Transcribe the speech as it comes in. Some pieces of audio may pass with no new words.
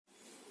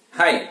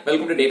Hi,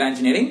 welcome to Data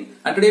Engineering,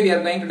 and today we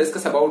are going to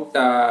discuss about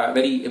a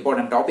very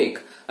important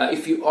topic.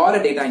 If you are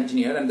a data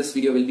engineer, and this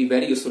video will be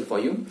very useful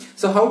for you.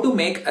 So how to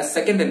make a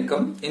second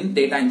income in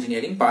data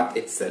engineering path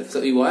itself.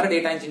 So you are a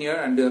data engineer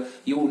and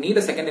you need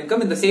a second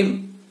income in the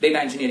same data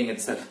engineering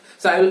itself.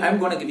 So I'm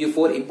going to give you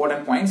 4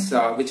 important points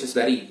which is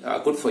very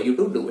good for you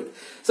to do it.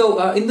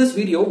 So in this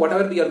video,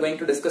 whatever we are going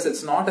to discuss,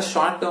 it's not a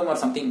short term or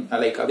something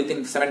like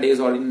within 7 days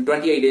or in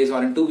 28 days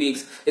or in 2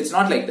 weeks. It's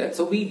not like that.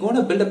 So we're going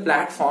to build a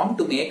platform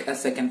to make a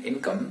second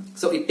income.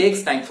 So it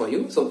takes time for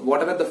you. So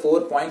whatever the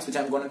 4 points which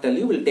I'm going to tell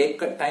you will take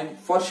time,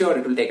 for sure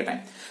it will take a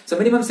time. So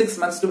minimum 6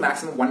 months to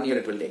maximum 1 year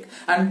it will take.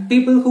 And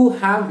people who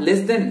have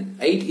less than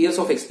 8 years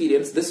of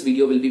experience, this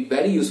video will be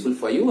very useful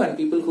for you. And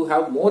people who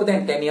have more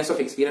than 10 years of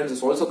experience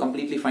is also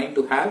completely fine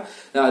to have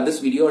this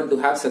video and to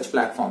have such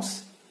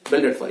platforms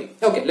build it for you.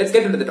 Okay, let's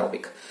get into the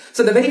topic.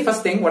 So the very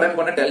first thing what I'm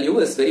going to tell you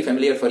is very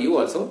familiar for you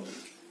also.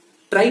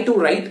 Try to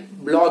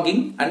write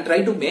blogging and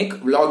try to make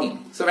vlogging.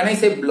 So when I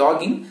say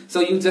blogging,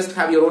 so you just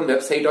have your own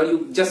website or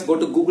you just go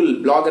to Google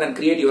Blogger and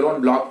create your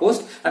own blog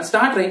post and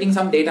start writing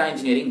some data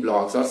engineering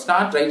blogs or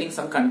start writing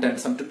some content,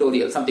 some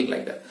tutorial, something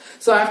like that.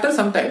 So after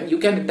some time, you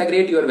can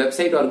integrate your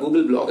website or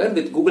Google Blogger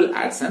with Google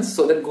AdSense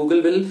so that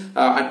Google will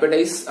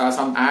advertise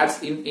some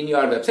ads in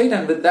your website,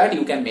 and with that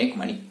you can make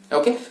money.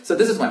 Okay, so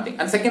this is one thing.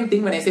 And second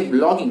thing, when I say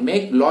blogging,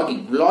 make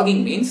blogging.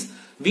 Blogging means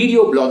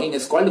video blogging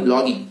is called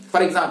blogging.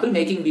 For example,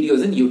 making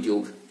videos in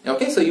YouTube.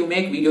 Okay, so you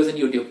make videos in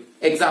YouTube.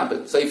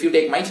 Example, so if you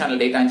take my channel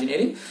Data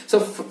Engineering, so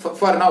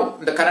for now,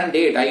 the current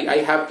date, I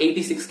have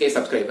 86k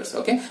subscribers,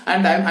 okay,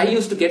 and I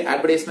used to get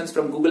advertisements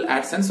from Google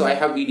AdSense, so I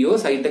have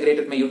videos, I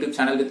integrated my YouTube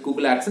channel with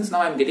Google AdSense,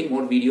 now I'm getting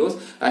more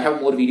videos, I have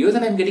more videos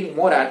and I'm getting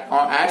more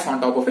ads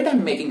on top of it,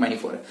 I'm making money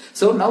for it.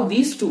 So now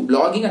these two,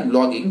 blogging and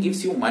vlogging,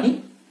 gives you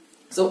money.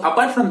 So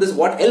apart from this,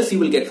 what else you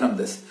will get from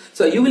this?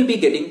 So you will be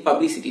getting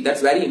publicity.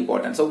 That's very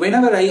important. So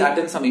whenever I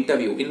attend some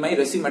interview, in my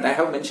resume, I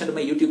have mentioned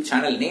my YouTube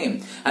channel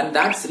name, and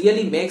that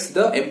really makes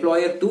the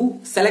employer to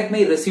select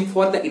my resume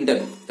for the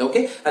interview.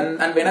 Okay. And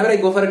whenever I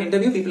go for an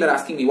interview, people are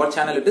asking me what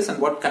channel it is and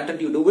what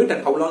content you do it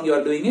and how long you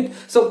are doing it.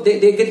 So they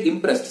get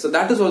impressed. So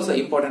that is also an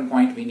important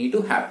point we need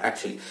to have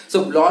actually.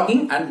 So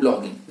blogging and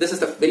blogging. This is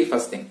the very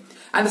first thing.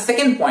 And the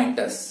second point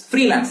is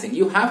freelancing.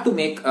 You have to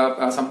make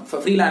some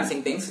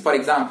freelancing things. For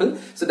example,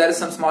 so there is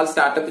some small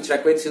startup which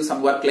requires you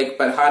some work like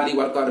per hourly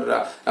work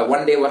or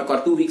 1 day work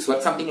or 2 weeks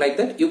work, something like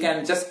that. You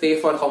can just pay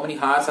for how many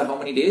hours or how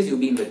many days you've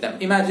been with them.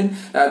 Imagine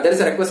there is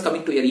a request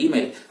coming to your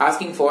email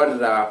asking for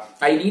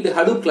I need a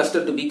Hadoop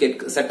cluster to be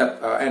set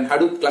up and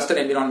Hadoop cluster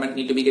environment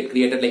need to be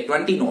created like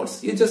 20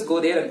 nodes. You just go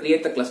there and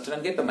create the cluster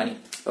and get the money.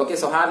 Okay,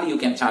 so hardly you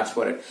can charge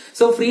for it.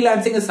 So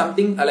freelancing is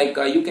something like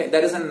you can.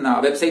 There is an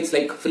websites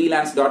like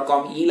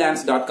freelance.com.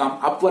 elance.com,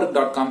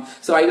 upwork.com.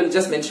 So I will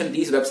just mention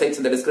these websites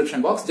in the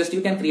description box. Just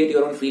you can create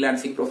your own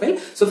freelancing profile.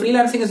 So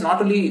freelancing is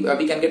not only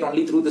we can get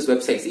only through these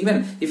websites.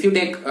 Even if you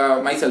take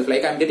myself,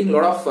 like I'm getting a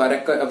lot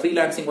of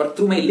freelancing work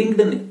through my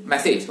LinkedIn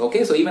message.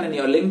 Okay, so even in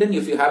your LinkedIn,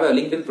 if you have a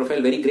LinkedIn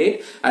profile, very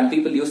great, and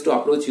people used to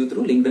approach you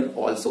through LinkedIn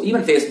also,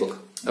 even Facebook.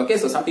 Okay,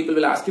 so some people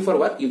will ask you for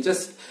work. You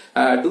just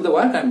do the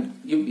work and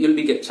you'll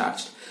be get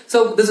charged.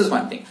 So this is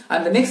one thing.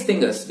 And the next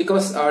thing is,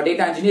 because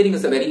data engineering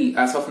is a very,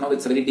 as of now,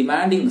 it's a very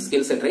demanding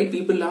skill set, right?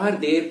 People are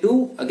there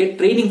to get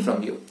training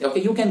from you. Okay,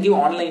 you can give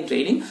online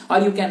training or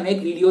you can make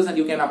videos and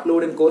you can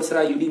upload in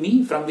Coursera,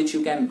 Udemy, from which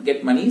you can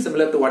get money,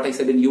 similar to what I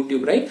said in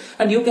YouTube, right?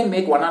 And you can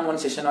make one-on-one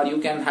session or you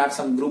can have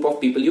some group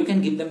of people. You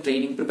can give them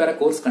training, prepare a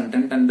course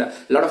content and a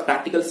lot of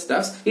practical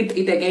stuffs. It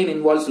again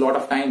involves a lot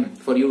of time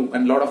for you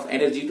and a lot of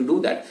energy to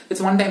do that.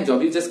 It's a one-time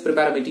job. You just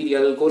prepare a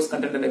material, course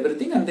content and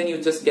everything, and then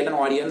you just get an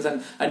audience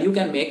and you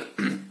can make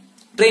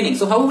training.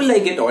 So how will I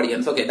get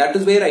audience? Okay, that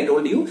is where I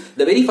told you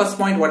the very first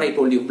point what I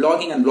told you,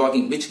 blogging and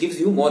vlogging, which gives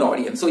you more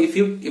audience. So if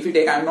you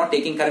take, currently I'm not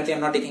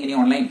taking any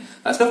online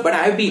stuff, but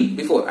I have been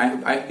before.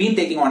 I've been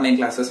taking online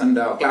classes and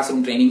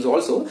classroom trainings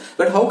also.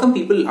 But how come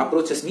people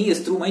approaches me is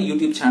through my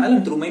YouTube channel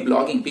and through my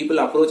blogging. People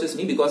approaches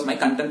me because my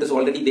content is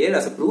already there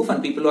as a proof,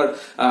 and people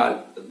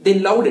are they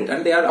loved it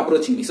and they are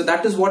approaching me. So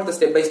that is what the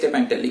step by step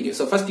I'm telling you.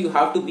 So first you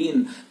have to be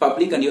in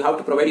public and you have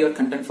to provide your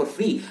content for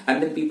free,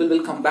 and then people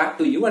will come back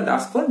to you and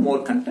ask for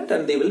more content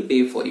and they will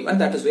pay for you. And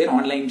that is where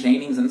online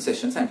trainings and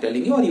sessions I'm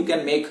telling you, or you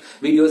can make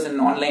videos in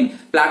online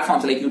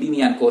platforms like Udemy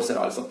and Coursera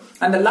also.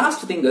 And the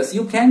last thing is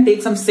you can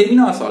take some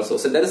seminars also.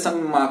 So there is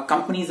some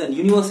companies and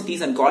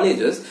universities and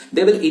colleges,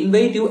 they will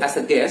invite you as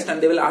a guest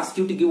and they will ask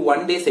you to give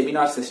 1 day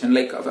seminar session,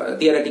 like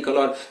theoretical,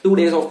 or 2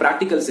 days of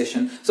practical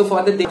session. So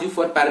for that they do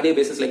for per day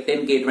basis like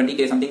 10k,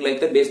 20k, something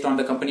like that, based on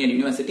the company and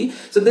university.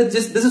 So this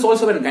is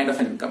also a kind of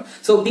an income.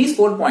 So these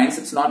 4 points,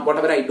 it's not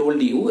whatever I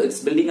told you,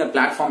 it's building a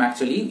platform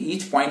actually.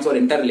 Each points are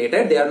interrelated.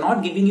 related, they are not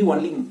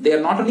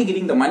only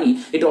giving the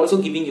money, it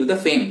also giving you the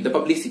fame, the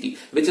publicity,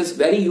 which is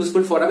very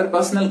useful for our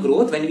personal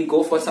growth when we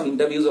go for some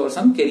interviews or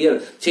some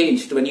career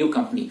change to a new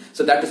company.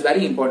 So that is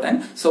very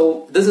important.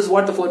 So this is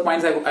what the 4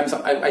 points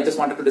I just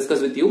wanted to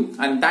discuss with you.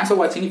 And thanks for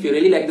watching. If you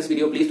really like this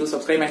video, please do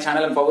subscribe my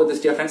channel and forward this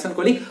to your friends and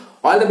colleagues.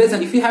 All the best.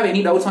 And if you have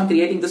any doubts on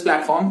creating this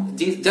platform,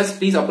 just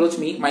please approach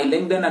me. My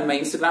LinkedIn and my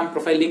Instagram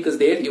profile link is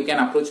there. You can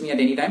approach me at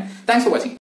any time. Thanks for watching.